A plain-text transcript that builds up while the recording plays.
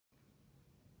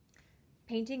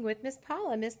Painting with Miss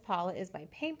Paula. Miss Paula is my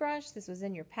paintbrush. This was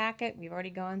in your packet. We've already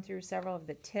gone through several of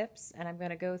the tips, and I'm going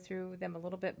to go through them a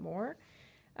little bit more.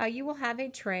 You will have a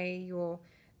tray. You will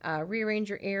rearrange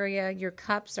your area. Your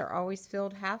cups are always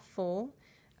filled half full.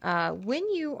 When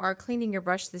you are cleaning your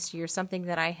brush this year, something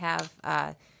that I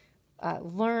have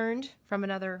learned from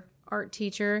another art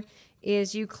teacher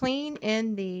is you clean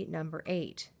in the number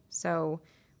 8. So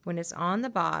when it's on the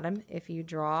bottom, if you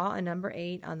draw a number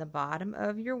 8 on the bottom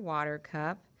of your water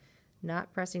cup,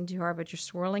 not pressing too hard, but you're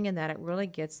swirling in that, it really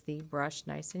gets the brush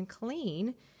nice and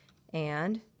clean.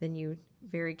 And then you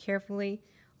very carefully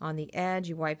on the edge,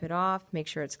 you wipe it off, make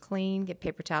sure it's clean, get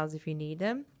paper towels if you need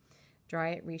them, dry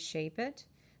it, reshape it.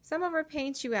 Some of our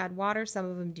paints you add water, some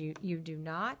of them you do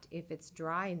not. If it's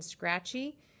dry and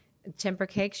scratchy, temper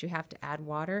cakes, you have to add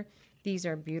water. These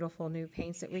are beautiful new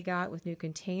paints that we got with new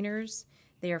containers.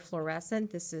 They are fluorescent.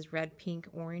 This is red, pink,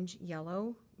 orange,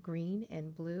 yellow, green,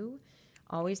 and blue.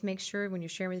 Always make sure when you're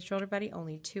sharing with your shoulder buddy,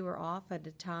 only 2 are off at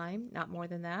a time, not more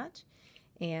than that.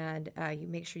 And you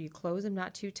make sure you close them,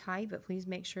 not too tight, but please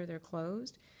make sure they're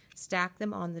closed. Stack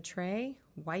them on the tray.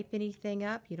 Wipe anything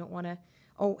up. You don't want to...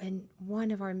 Oh, and one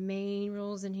of our main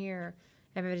rules in here,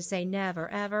 everybody say never,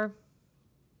 ever.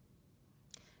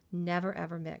 Never,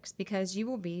 ever mix, because you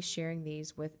will be sharing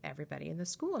these with everybody in the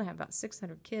school, and I have about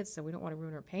 600 kids, so we don't want to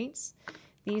ruin our paints.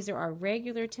 These are our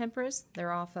regular tempers.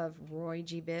 They're off of Roy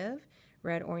G. Biv.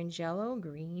 Red, orange, yellow,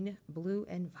 green, blue,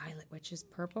 and violet, which is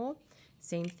purple.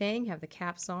 Same thing, have the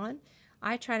caps on.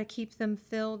 I try to keep them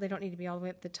filled. They don't need to be all the way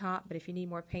up the top, but if you need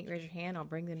more paint, raise your hand. I'll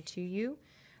bring them to you.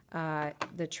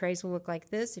 The trays will look like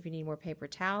this. If you need more paper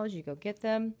towels, you go get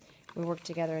them. We work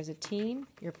together as a team.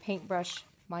 Your paintbrush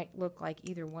might look like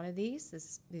either one of these.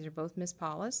 These are both Miss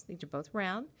Paula's. These are both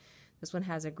round. This one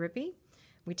has a grippy.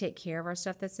 We take care of our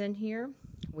stuff that's in here.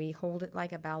 We hold it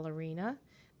like a ballerina.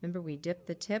 Remember, we dip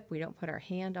the tip. We don't put our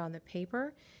hand on the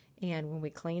paper. And when we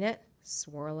clean it,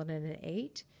 swirl it in an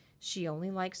 8. She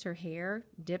only likes her hair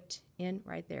dipped in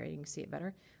right there. You can see it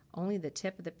better. Only the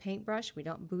tip of the paintbrush. We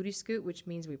don't booty scoot, which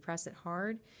means we press it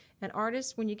hard. And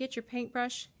artists, when you get your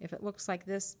paintbrush, if it looks like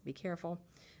this, be careful.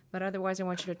 But otherwise, I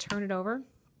want you to turn it over.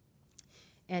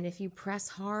 And if you press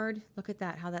hard, look at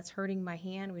that, how that's hurting my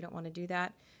hand. We don't want to do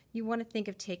that. You want to think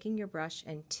of taking your brush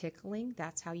and tickling.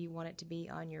 That's how you want it to be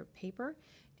on your paper.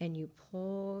 And you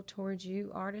pull towards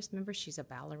you, artist. Remember, she's a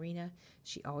ballerina.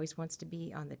 She always wants to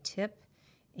be on the tip.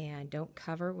 And don't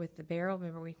cover with the barrel.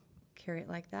 Remember, we carry it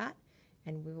like that.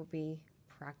 And we will be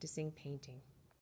practicing painting.